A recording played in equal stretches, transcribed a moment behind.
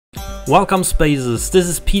Welcome Spacers, this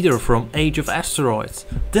is Peter from Age of Asteroids.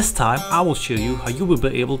 This time I will show you how you will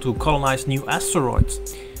be able to colonize new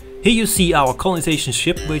asteroids. Here you see our colonization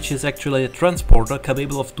ship, which is actually a transporter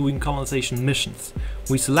capable of doing colonization missions.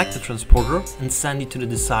 We select the transporter and send it to the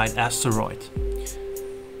desired asteroid.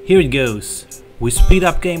 Here it goes. We speed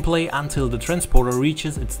up gameplay until the transporter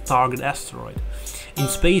reaches its target asteroid. In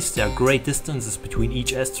space there are great distances between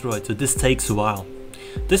each asteroid, so this takes a while.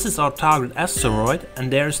 This is our target asteroid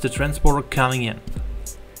and there is the transporter coming in.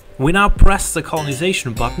 We now press the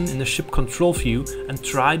colonization button in the ship control view and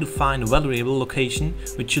try to find a valuable location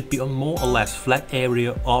which should be on more or less flat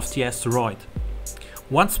area of the asteroid.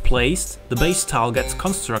 Once placed, the base tile gets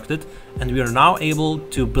constructed and we are now able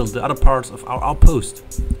to build the other parts of our outpost.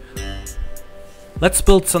 Let's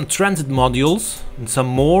build some transit modules and some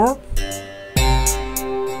more.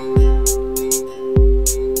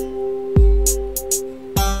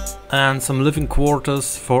 And some living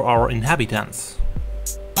quarters for our inhabitants.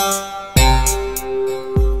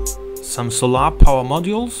 Some solar power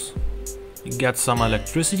modules. You get some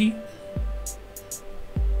electricity.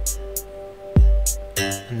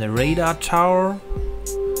 And the radar tower.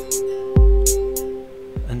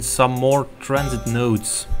 And some more transit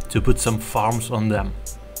nodes to put some farms on them.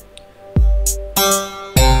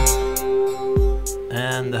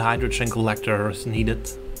 And the hydrogen collector is needed.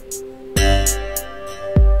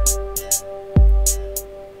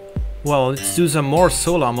 Well, let's do some more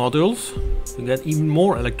solar modules to get even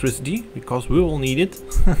more electricity, because we will need it.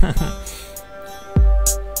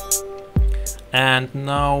 And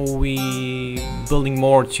now we building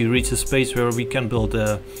more to reach a space where we can build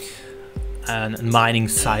a mining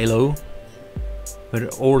silo where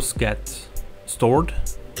the ores get stored,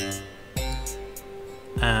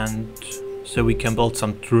 and so we can build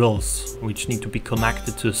some drills which need to be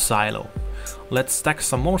connected to a silo. Let's stack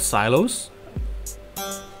some more silos.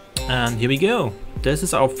 And here we go. This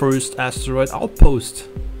is our first asteroid outpost.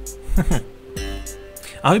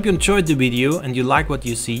 I hope you enjoyed the video and you like what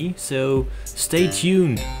you see, so stay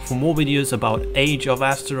tuned for more videos about Age of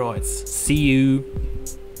Asteroids. See you!